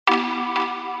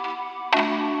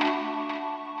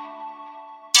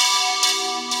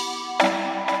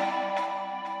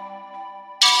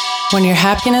When your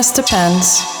happiness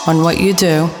depends on what you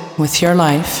do with your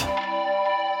life,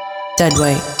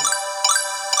 Deadweight.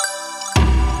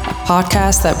 A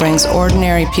podcast that brings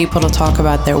ordinary people to talk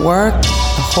about their work,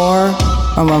 the horror,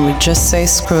 or when we just say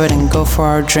screw it and go for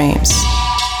our dreams.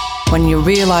 When you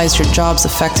realize your job's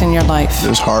affecting your life.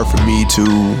 It's hard for me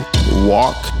to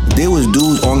walk. There was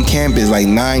dudes on campus, like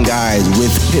 9 guys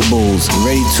with pit bulls,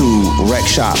 ready to wreck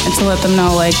shop. And to let them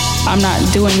know, like, I'm not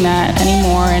doing that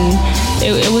anymore, and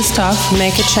it was tough.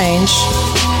 Make a change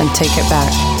and take it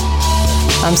back.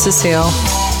 I'm Cecile,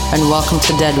 and welcome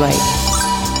to Deadweight.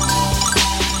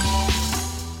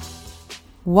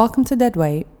 Welcome to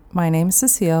Deadweight. My name is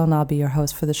Cecile, and I'll be your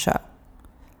host for the show.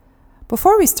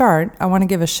 Before we start, I want to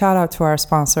give a shout out to our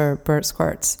sponsor, Burt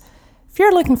Squirts. If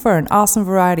you're looking for an awesome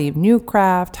variety of new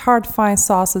craft, hard-to-find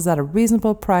sauces at a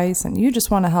reasonable price, and you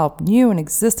just want to help new and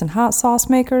existing hot sauce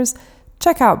makers,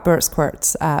 check out Burt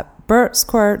Squirts at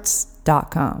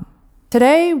burtsquirts.com.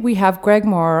 Today, we have Greg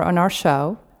Moore on our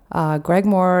show. Greg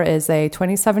Moore is a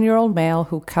 27-year-old male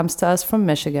who comes to us from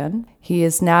Michigan. He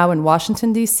is now in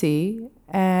Washington, D.C.,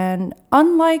 and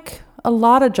unlike a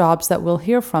lot of jobs that we'll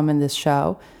hear from in this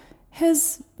show,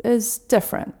 his is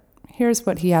different. Here's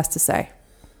what he has to say.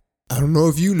 I don't know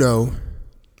if you know,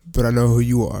 but I know who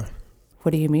you are.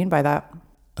 What do you mean by that?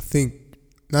 I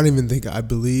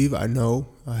believe, I know,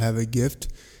 I have a gift.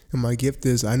 And my gift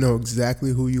is I know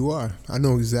exactly who you are. I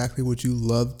know exactly what you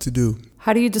love to do.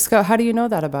 How do you know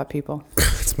that about people?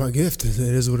 It's my gift. It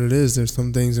is what it is. There's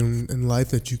some things in life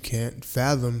that you can't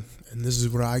fathom. And this is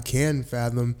what I can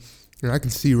fathom. And I can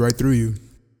see right through you.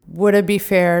 Would it be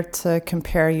fair to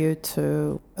compare you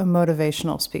to a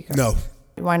motivational speaker? No.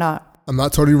 Why not? I'm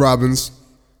not Tony Robbins.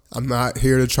 I'm not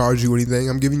here to charge you anything.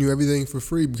 I'm giving you everything for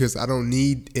free because I don't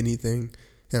need anything.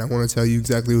 And I want to tell you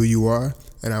exactly who you are.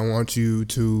 And I want you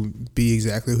to be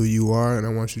exactly who you are. And I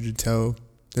want you to tell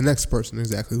the next person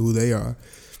exactly who they are.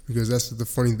 Because that's the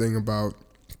funny thing about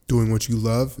doing what you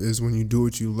love is when you do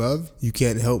what you love, you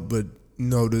can't help but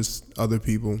notice other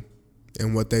people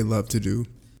and what they love to do.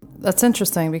 That's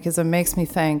interesting because it makes me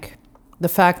think the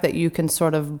fact that you can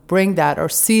sort of bring that or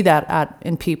see that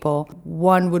in people,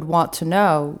 one would want to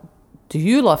know, do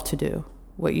you love to do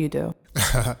what you do?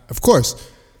 Of course.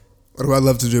 What do I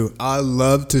love to do? I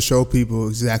love to show people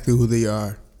exactly who they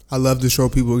are. I love to show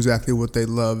people exactly what they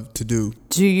love to do.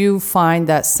 Do you find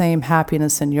that same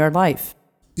happiness in your life?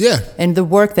 Yeah. In the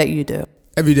work that you do?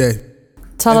 Every day.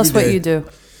 Tell us what you do.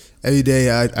 Every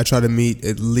day I try to meet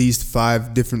at least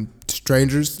 5 different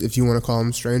strangers, if you want to call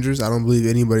them strangers. I don't believe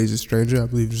anybody's a stranger. I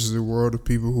believe this is a world of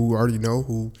people who already know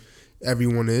who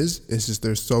everyone is. It's just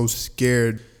they're so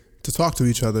scared to talk to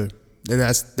each other. And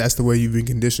that's the way you've been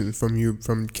conditioned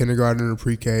from kindergarten or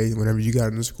pre-K, whenever you got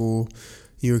into school.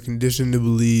 You were conditioned to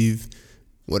believe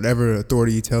whatever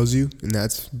authority tells you, and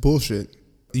that's bullshit.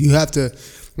 You have to,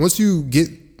 once you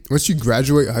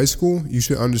graduate high school, you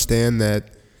should understand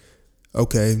that,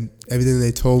 okay, everything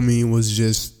they told me was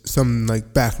just some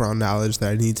like background knowledge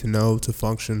that I need to know to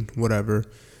function, whatever.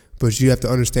 But you have to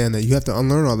understand that you have to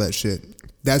unlearn all that shit.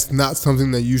 That's not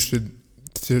something that you should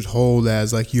hold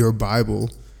as like your Bible.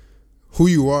 Who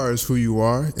you are is who you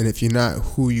are, and if you're not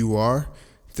who you are,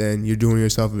 then you're doing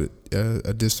yourself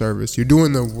a disservice. You're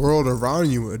doing the world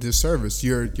around you a disservice.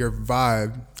 Your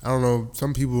vibe, I don't know,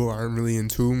 some people aren't really in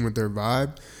tune with their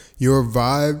vibe. Your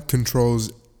vibe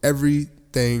controls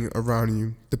everything around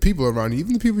you, the people around you,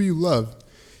 even the people you love.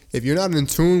 If you're not in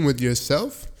tune with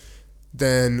yourself,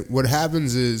 then what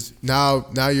happens is now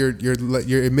you're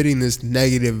emitting this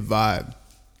negative vibe.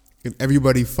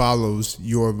 Everybody follows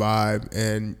your vibe,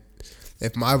 and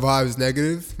if my vibe is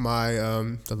negative,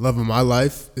 the love of my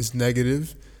life is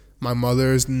negative, my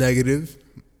mother is negative,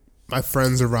 my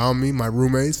friends around me, my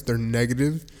roommates, they're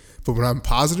negative. But when I'm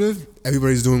positive,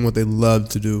 everybody's doing what they love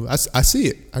to do. I see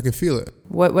it. I can feel it.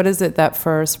 What is it that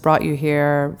first brought you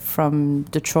here from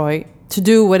Detroit to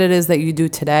do what it is that you do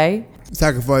today?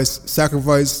 Sacrifice.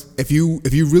 If you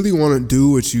really want to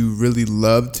do what you really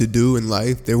love to do in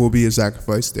life, there will be a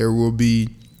sacrifice. There will be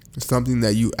something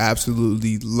that you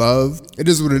absolutely love. It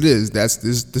is what it is. This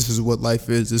is what life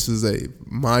is. This is a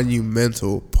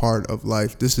monumental part of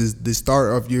life. This is the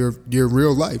start of your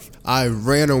real life. I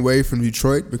ran away from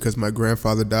Detroit because my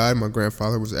grandfather died. My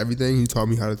grandfather was everything. He taught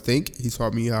me how to think. He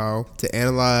taught me how to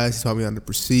analyze. He taught me how to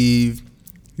perceive.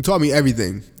 He taught me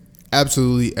everything.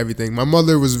 Absolutely everything. My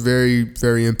mother was very,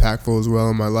 very impactful as well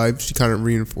in my life. She kind of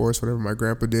reinforced whatever my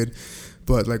grandpa did.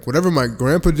 But like whatever my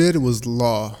grandpa did was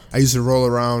law. I used to roll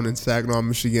around in Saginaw,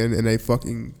 Michigan in a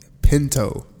fucking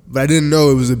Pinto. But I didn't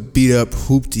know it was a beat up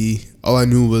hoopty. All I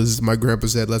knew was my grandpa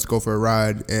said, let's go for a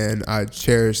ride. And I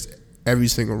cherished every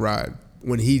single ride.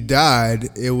 When he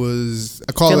died, it was,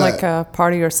 I call Feel that. like a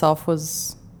part of yourself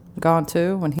was gone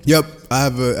too when he. Yep, I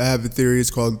have a theory.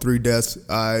 It's called 3 deaths.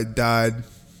 I died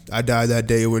that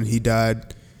day when he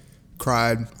died.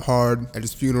 Cried hard at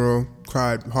his funeral.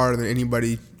 Cried harder than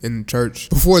anybody in church.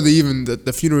 Before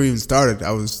the funeral even started,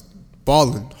 I was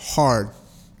bawling hard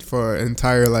for an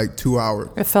entire 2 hours.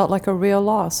 It felt like a real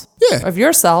loss. Yeah. Of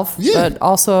yourself, Yeah. but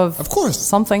also of course.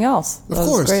 something else. Of That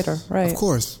course, was greater, right? Of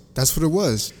course, that's what it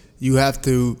was. You have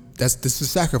to. This is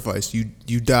sacrifice. You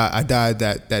die. I died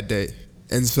that day,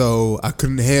 and so I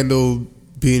couldn't handle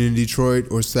being in Detroit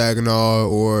or Saginaw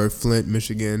or Flint,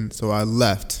 Michigan. So I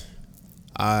left.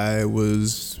 I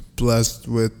was blessed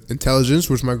with intelligence,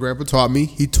 which my grandpa taught me.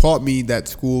 He taught me that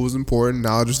school was important,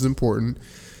 knowledge is important.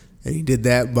 And he did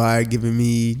that by giving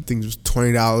me, I think it was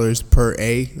 $20 per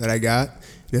A that I got.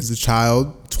 And as a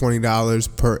child,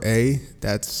 $20 per A.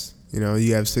 That's,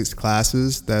 you have 6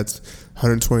 classes. That's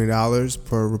 $120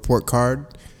 per report card.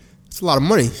 It's a lot of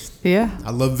money. Yeah. I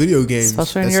love video games.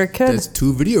 Especially when you're a kid. That's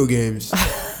 2 video games.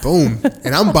 Boom.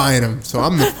 And I'm buying them. So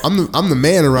I'm the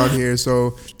man around here.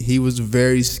 So he was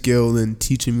very skilled in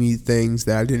teaching me things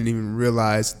that I didn't even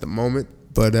realize at the moment.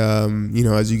 But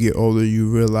as you get older, you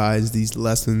realize these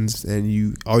lessons,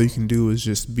 and all you can do is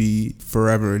just be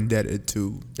forever indebted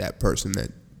to that person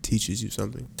that teaches you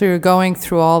something. So you're going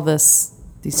through all these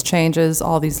changes,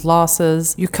 all these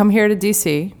losses. You come here to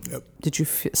DC. Yep. Did you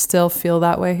still feel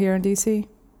that way here in DC?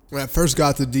 When I first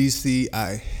got to DC,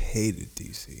 I hated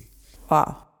DC.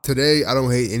 Wow. Today, I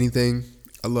don't hate anything.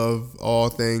 I love all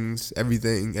things,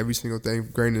 everything, every single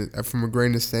thing, from a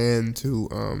grain of sand to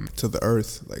the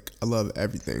earth. I love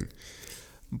everything.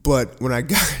 But when I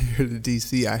got here to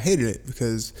DC, I hated it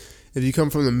because if you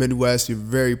come from the Midwest, you're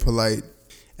very polite.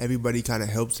 Everybody kind of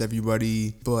helps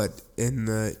everybody. But in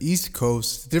the East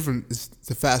Coast, it's different. It's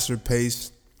a faster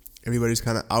pace. Everybody's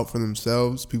kind of out for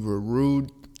themselves. People are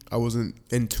rude. I wasn't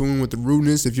in tune with the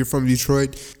rudeness. If you're from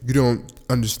Detroit, you don't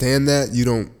understand that. You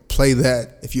don't play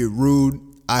that. If you're rude,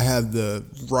 I have the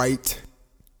right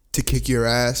to kick your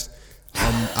ass.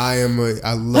 I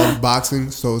love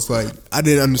boxing, so it's I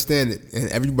didn't understand it, and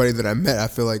everybody that I met, I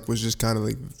feel was just kind of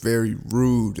very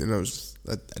rude, and I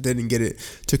didn't get it.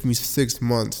 It took me 6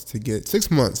 months to get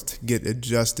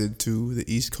adjusted to the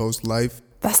East Coast life.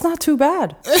 That's not too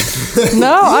bad.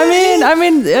 No, I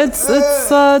mean, it's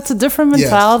a different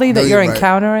mentality that you're right.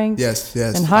 encountering. Yes.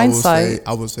 In hindsight,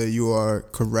 I will say you are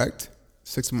correct.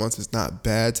 6 months is not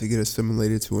bad to get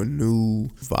assimilated to a new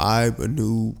vibe, a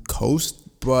new coast,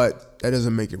 but that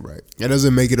doesn't make it right. That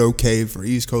doesn't make it okay for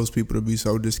East Coast people to be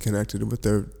so disconnected with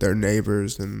their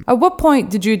neighbors. And at what point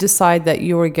did you decide that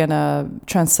you were gonna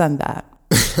transcend that?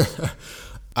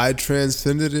 I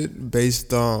transcended it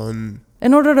based on.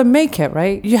 In order to make it,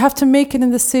 right? You have to make it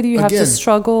in the city. You have to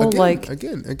struggle.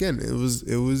 Again.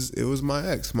 It was my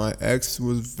ex. My ex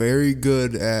was very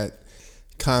good at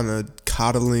kind of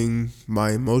coddling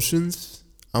my emotions.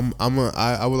 I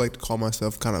would like to call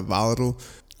myself kind of volatile.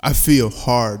 I feel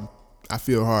hard.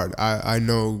 I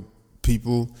know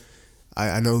people.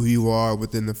 I know who you are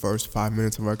within the first 5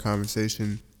 minutes of our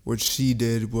conversation. What she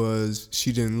did was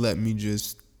she didn't let me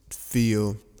just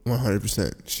feel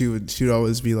 100%. She would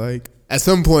always be at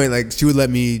some point, she would let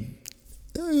me,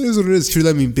 it is what it is. She would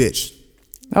let me bitch.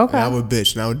 Okay. And I would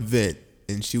bitch and I would vent.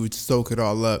 And she would soak it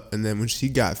all up. And then when she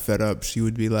got fed up, she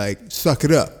would be suck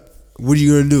it up. What are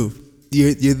you going to do?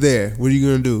 You're there. What are you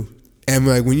going to do? And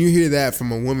when you hear that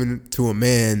from a woman to a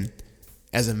man,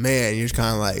 as a man, you're just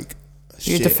kind of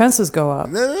your defenses go up.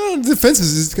 No,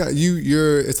 defenses is kind of,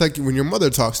 it's like when your mother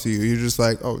talks to you, you're just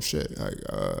oh shit.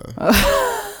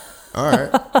 All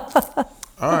right.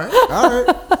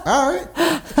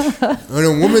 When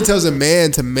a woman tells a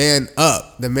man to man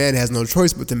up, the man has no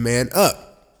choice but to man up.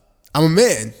 I'm a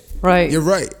man. Right. You're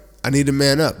right. I need to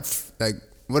man up.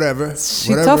 Whatever.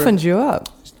 She toughened you up.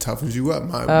 She toughens you up.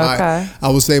 Okay. I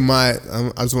would say I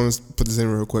just want to put this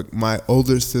in real quick. My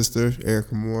older sister,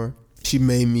 Erica Moore, she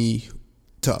made me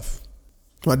tough.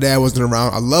 My dad wasn't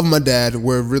around. I love my dad.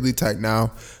 We're really tight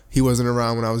now. He wasn't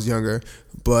around when I was younger,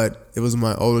 but it was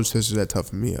my older sister that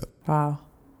toughened me up. Wow.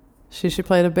 She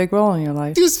played a big role in your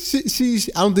life. She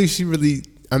I don't think she really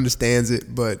understands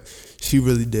it, but she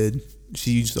really did.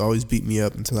 She used to always beat me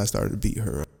up until I started to beat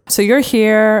her up. So you're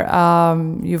here.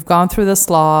 You've gone through this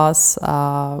loss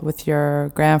with your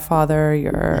grandfather,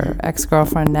 your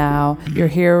ex-girlfriend now. You're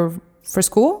here for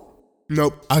school?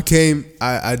 Nope. I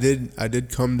did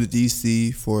come to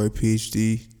DC for a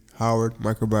PhD, Howard,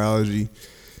 microbiology.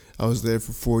 I was there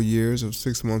for 4 years. I was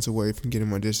 6 months away from getting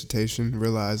my dissertation.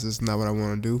 Realized this is not what I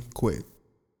want to do. Quit.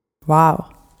 Wow.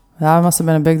 That must have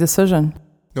been a big decision.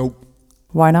 Nope.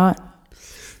 Why not?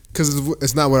 Because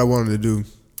it's not what I wanted to do.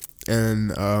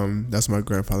 And that's what my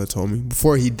grandfather told me.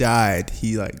 Before he died,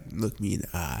 he like looked me in the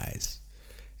eyes.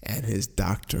 And his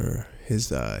doctor, he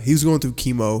was going through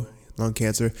chemo, lung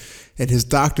cancer, and his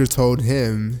doctor told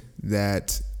him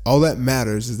that all that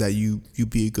matters is that you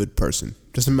be a good person.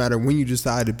 Doesn't matter when you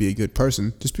decide to be a good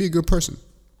person, just be a good person.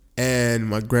 And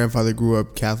my grandfather grew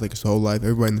up Catholic his whole life.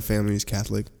 Everybody in the family is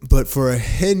Catholic. But for a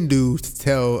Hindu to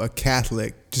tell a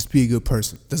Catholic, just be a good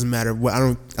person. Doesn't matter what.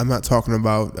 I'm not talking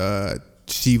about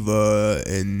Shiva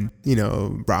and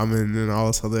Brahman and all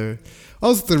this other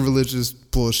religious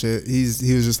bullshit. He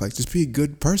was just like, just be a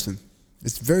good person.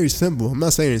 It's very simple. I'm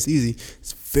not saying it's easy.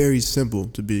 It's very simple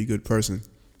to be a good person.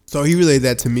 So he relayed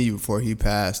that to me before he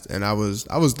passed, and I was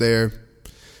there.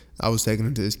 I was taking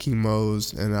him to his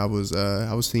chemos, and I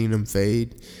was seeing him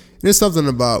fade. And there's something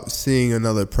about seeing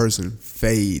another person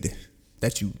fade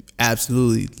that you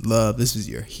absolutely love. This is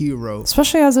your hero.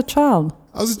 Especially as a child.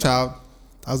 I was a child.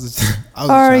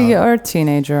 Or a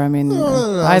teenager. I mean,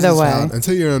 no, either way. Child.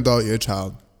 Until you're an adult, you're a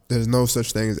child. There's no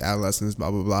such thing as adolescence,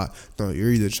 blah, blah, blah. No, you're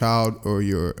either a child or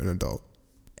you're an adult.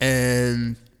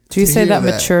 And do you say that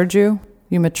matured you?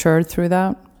 You matured through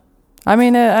that? I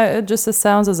mean, it just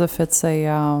sounds as if it's a...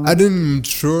 I didn't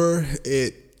mature.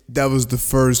 That was the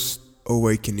first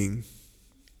awakening.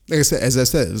 Like I said,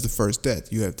 it was the first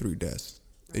death. You have 3 deaths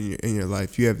in your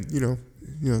life. You have,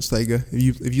 Sega.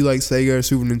 If you like Sega or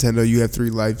Super Nintendo, you have 3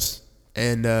 lives.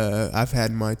 And I've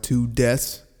had my 2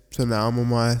 deaths. So now I'm on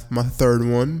my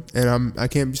 3rd one, and I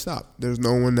can't be stopped. There's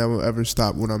no one that will ever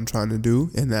stop what I'm trying to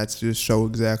do, and that's just show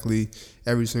exactly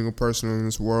every single person in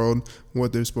this world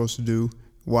what they're supposed to do,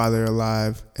 why they're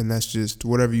alive, and that's just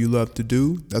whatever you love to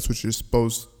do. That's what you're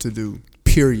supposed to do.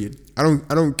 Period. I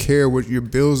don't care what your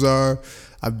bills are.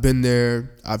 I've been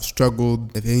there. I've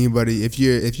struggled. If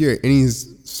you're any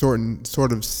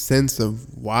sort of sense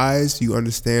of wise, you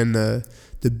understand the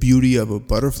beauty of a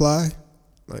butterfly.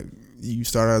 Like, you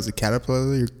start out as a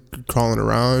caterpillar, you're crawling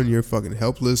around, you're fucking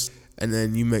helpless, and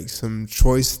then you make some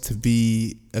choice to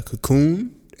be a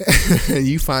cocoon, and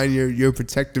you find your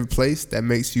protective place that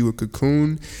makes you a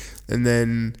cocoon, and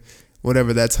then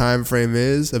whatever that time frame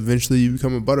is, eventually you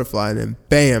become a butterfly, and then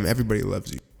bam, everybody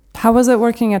loves you. How was it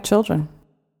working at Children?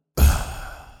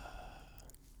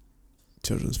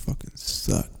 Children's fucking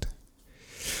sucked.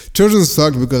 Children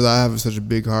sucked because I have such a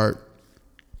big heart.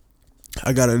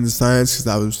 I got into science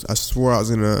because I swore I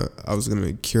was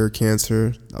gonna cure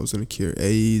cancer. I was gonna cure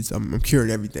AIDS. I'm curing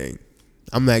everything.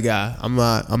 I'm that guy. I'm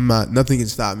not. Nothing can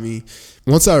stop me.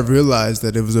 Once I realized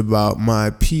that it was about my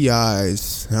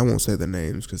PIs, and I won't say the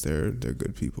names because they're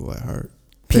good people at heart.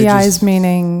 PIs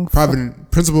meaning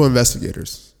private principal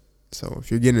investigators. So if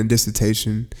you're getting a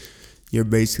dissertation, you're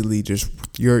basically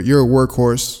you're a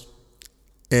workhorse,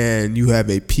 and you have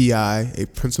a PI, a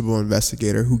principal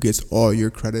investigator, who gets all your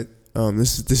credit.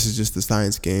 This is just the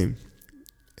science game,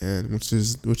 and which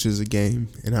is a game.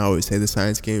 And I always say the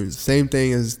science game is the same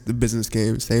thing as the business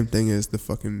game, same thing as the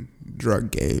fucking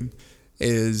drug game.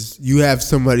 Is you have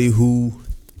somebody who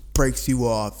breaks you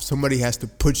off, somebody has to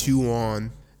put you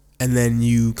on, and then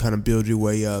you kind of build your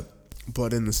way up.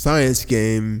 But in the science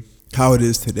game, how it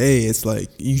is today, it's like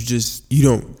you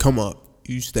don't come up.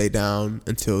 You stay down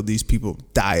until these people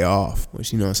die off,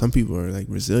 which, some people are like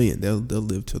resilient. They'll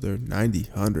live till they're 90,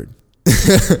 100.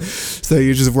 So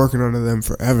you're just working under them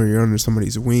forever. You're under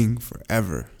somebody's wing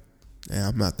forever. And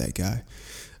I'm not that guy.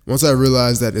 Once I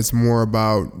realized that it's more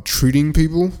about treating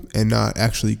people and not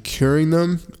actually curing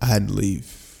them, I had to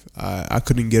leave. I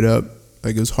couldn't get up.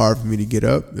 Like, it was hard for me to get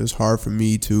up. It was hard for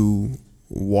me to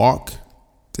walk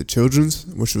to Children's,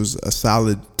 which was a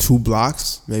solid 2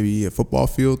 blocks, maybe a football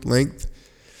field length,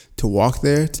 to walk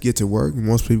there to get to work.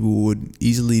 Most people would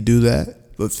easily do that.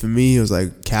 But for me, it was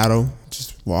like cattle,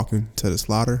 just walking to the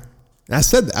slaughter. And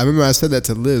I remember I said that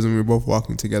to Liz when we were both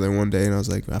walking together one day, and I was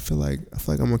like, I feel like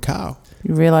I'm a cow.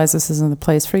 You realize this isn't the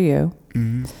place for you.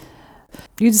 Mm-hmm.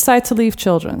 You decide to leave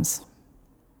Children's.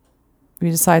 You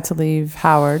decide to leave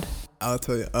Howard. I'll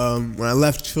tell you, when I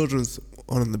left Children's,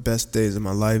 one of the best days of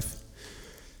my life,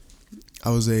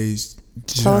 I was a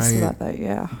Tell us about that,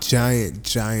 yeah.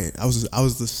 Giant. I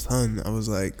was the sun. I was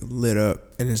like lit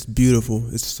up, and it's beautiful.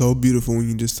 It's so beautiful when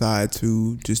you decide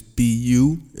to just be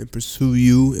you and pursue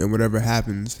you, and whatever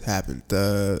happens.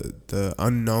 The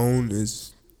unknown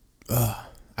is,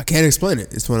 I can't explain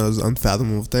it. It's one of those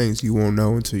unfathomable things you won't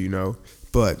know until you know.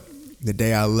 But the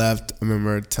day I left, I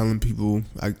remember telling people,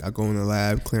 I go in the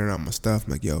lab, clearing out my stuff.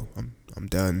 I'm like, yo, I'm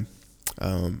done.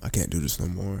 I can't do this no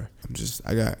more.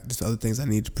 I got just other things I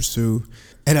need to pursue.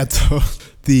 And I told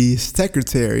the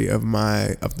secretary of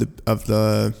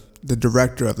the the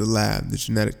director of the lab, the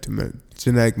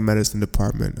genetic medicine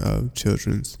department of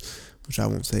Children's, which I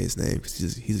won't say his name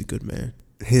because he's a good man.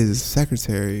 His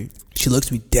secretary, she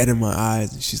looks me dead in my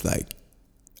eyes and she's like,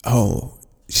 oh,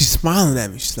 she's smiling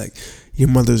at me. She's like, your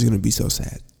mother's going to be so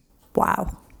sad.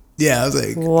 Wow. Yeah, I was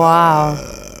like, wow.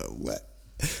 What?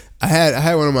 I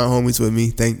had one of my homies with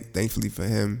me. Thankfully for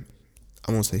him,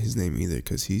 I won't say his name either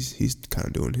because he's kind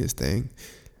of doing his thing.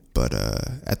 But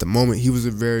at the moment, he was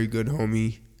a very good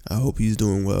homie. I hope he's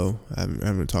doing well. I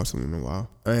haven't talked to him in a while.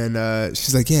 And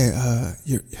she's like, yeah,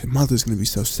 your mother's gonna be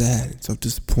so sad and so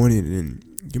disappointed, and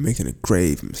you're making a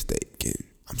grave mistake, and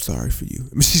I'm sorry for you.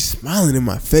 I mean, she's smiling in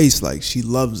my face like she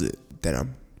loves it that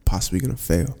I'm possibly gonna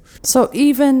fail. So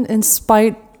even in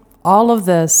spite all of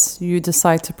this, you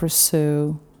decide to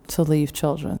pursue to leave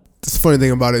children. The funny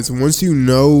thing about it is once you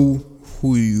know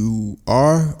who you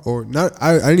are, or not,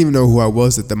 I didn't even know who I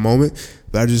was at the moment,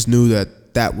 but I just knew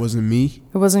that wasn't me.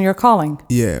 It wasn't your calling.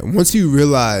 Yeah. Once you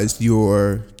realize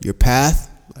your path,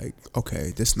 like,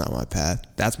 okay, this is not my path,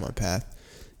 that's my path.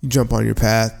 You jump on your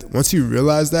path. Once you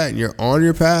realize that and you're on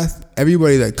your path,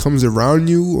 everybody that comes around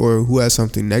you or who has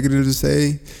something negative to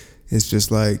say, it's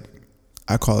just like,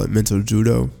 I call it mental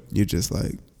judo. You're just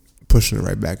like pushing it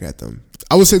right back at them.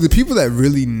 I would say the people that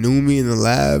really knew me in the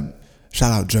lab,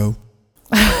 shout out Joe.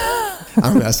 I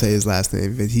don't know how to say his last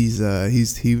name, but he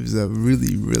was a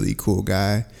really, really cool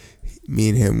guy. Me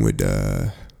and him would,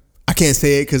 I can't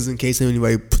say it because in case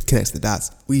anybody connects the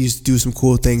dots, we used to do some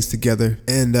cool things together,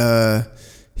 and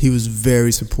he was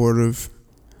very supportive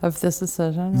of this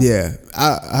decision. Yeah,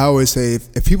 I always say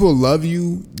if people love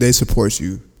you, they support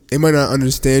you. They might not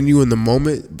understand you in the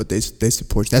moment, but they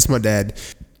support you. That's my dad.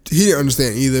 He didn't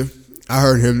understand either. I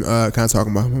heard him kind of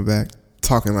talking behind my back.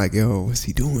 Talking like, yo, what's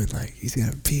he doing? Like, he's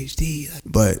got a PhD.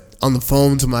 But on the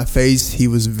phone to my face, he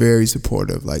was very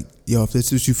supportive. Like, yo, if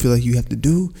this is what you feel like you have to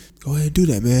do, go ahead and do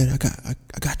that, man. I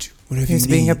got you. Whatever you need. He was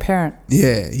being a parent.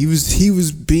 Yeah, he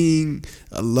was being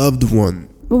a loved one.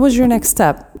 What was your next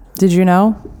step? Did you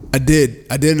know? I did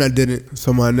and I didn't.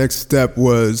 So my next step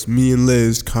was me and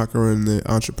Liz conquering the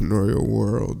entrepreneurial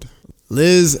world.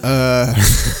 Liz,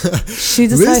 she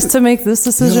decides to make this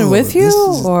decision with you,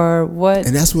 or what?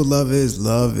 And that's what love is.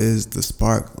 Love is the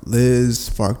spark. Liz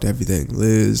sparked everything.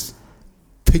 Liz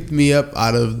picked me up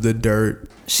out of the dirt.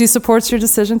 She supports your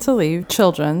decision to leave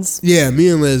Children's. Yeah, me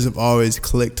and Liz have always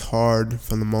clicked hard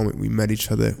from the moment we met each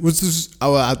other. Which is,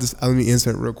 let me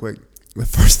insert real quick. The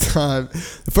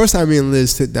first time me and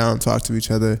Liz sit down and talk to each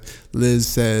other, Liz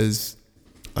says,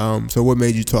 so what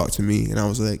made you talk to me? And I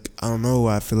was like, I don't know.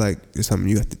 I feel like it's something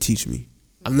you have to teach me.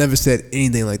 I've never said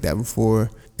anything like that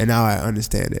before, and now I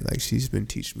understand it. Like, she's been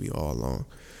teaching me all along,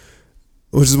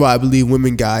 which is why I believe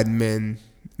women guide men.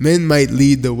 Men might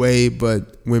lead the way,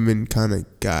 but women kind of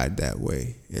guide that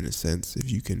way in a sense, if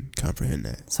you can comprehend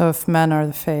that. So if men are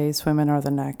the face, women are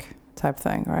the neck type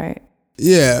thing, right?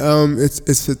 Yeah,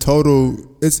 it's a total.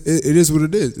 It is what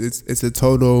it is. It's a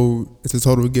total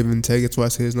give and take. That's why I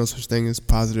say there's no such thing as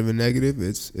positive and negative.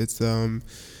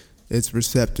 It's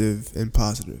receptive and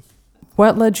positive.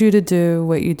 What led you to do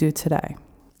what you do today?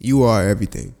 You are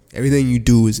everything. Everything you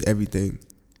do is everything.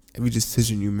 Every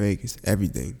decision you make is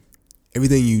everything.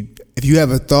 If you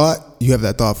have a thought, you have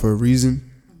that thought for a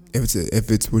reason. If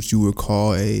it's what you would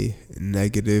call a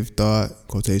negative thought,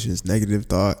 quotations, negative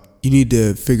thought, you need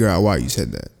to figure out why you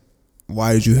said that.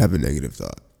 Why did you have a negative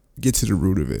thought? Get to the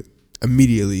root of it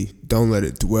immediately. Don't let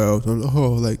it dwell.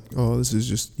 This is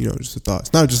just a thought.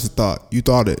 It's not just a thought. You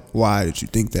thought it. Why did you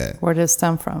think that? Where did it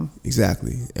stem from?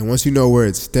 Exactly. And once you know where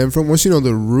it stemmed from, once you know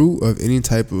the root of any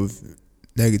type of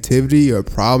negativity or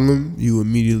problem, you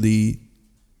immediately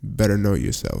better know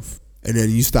yourself. And then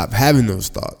you stop having those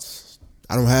thoughts.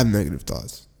 I don't have negative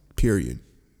thoughts. Period.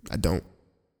 I don't.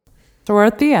 So we're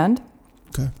at the end.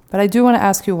 Okay. But I do want to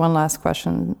ask you one last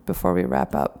question before we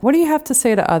wrap up. What do you have to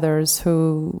say to others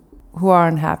who are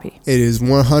unhappy? It is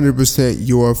 100%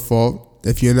 your fault.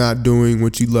 If you're not doing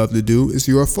what you love to do, it's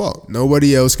your fault.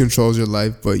 Nobody else controls your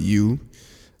life but you.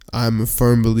 I'm a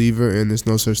firm believer in there's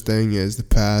no such thing as the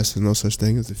past. There's no such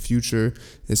thing as the future.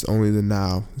 It's only the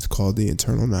now. It's called the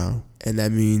eternal now. And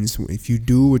that means if you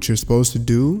do what you're supposed to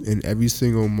do in every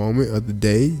single moment of the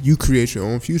day, you create your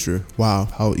own future. Wow,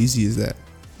 how easy is that?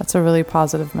 That's a really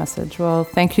positive message. Well,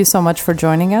 thank you so much for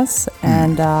joining us.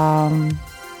 And I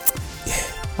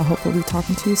hope we'll be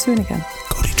talking to you soon again.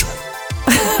 Go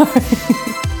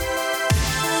Detroit.